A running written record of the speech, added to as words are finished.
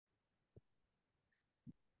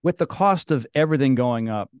With the cost of everything going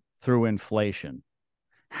up through inflation,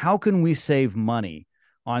 how can we save money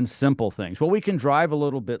on simple things? Well, we can drive a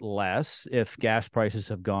little bit less if gas prices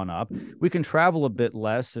have gone up. We can travel a bit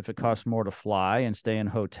less if it costs more to fly and stay in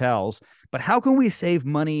hotels. But how can we save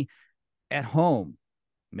money at home,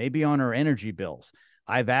 maybe on our energy bills?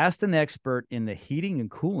 I've asked an expert in the heating and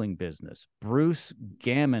cooling business, Bruce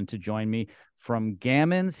Gammon, to join me from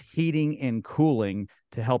Gammon's Heating and Cooling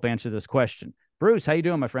to help answer this question. Bruce, how you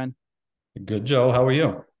doing, my friend? Good, Joe. How are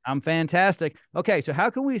you? I'm fantastic. Okay, so how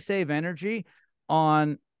can we save energy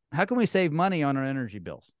on how can we save money on our energy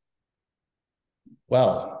bills?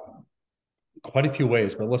 Well, quite a few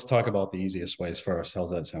ways, but let's talk about the easiest ways first. How's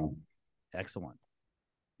that sound? Excellent.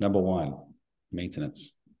 Number one,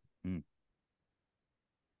 maintenance. Mm.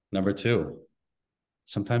 Number two,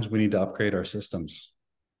 sometimes we need to upgrade our systems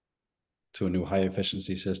to a new high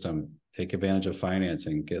efficiency system, take advantage of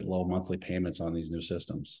financing, get low monthly payments on these new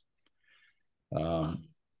systems. Um,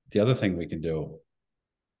 the other thing we can do,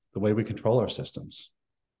 the way we control our systems,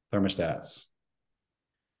 thermostats.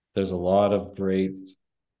 There's a lot of great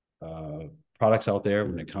uh, products out there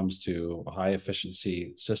when it comes to high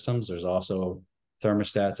efficiency systems. There's also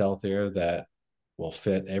thermostats out there that will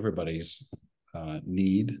fit everybody's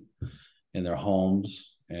need in their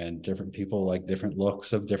homes, and different people like different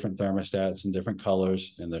looks of different thermostats and different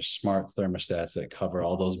colors, and there's smart thermostats that cover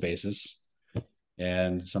all those bases.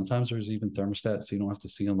 And sometimes there's even thermostats you don't have to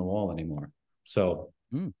see on the wall anymore. So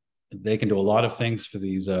Mm. they can do a lot of things for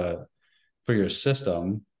these for your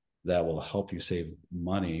system that will help you save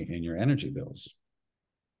money in your energy bills.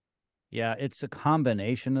 Yeah, it's a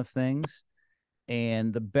combination of things.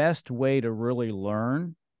 And the best way to really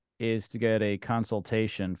learn is to get a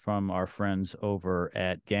consultation from our friends over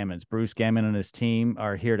at Gammon's. Bruce Gammon and his team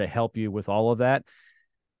are here to help you with all of that.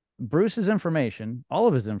 Bruce's information, all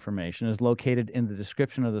of his information, is located in the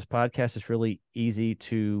description of this podcast. It's really easy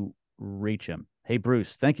to reach him. Hey,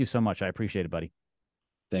 Bruce, thank you so much. I appreciate it, buddy.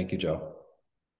 Thank you, Joe.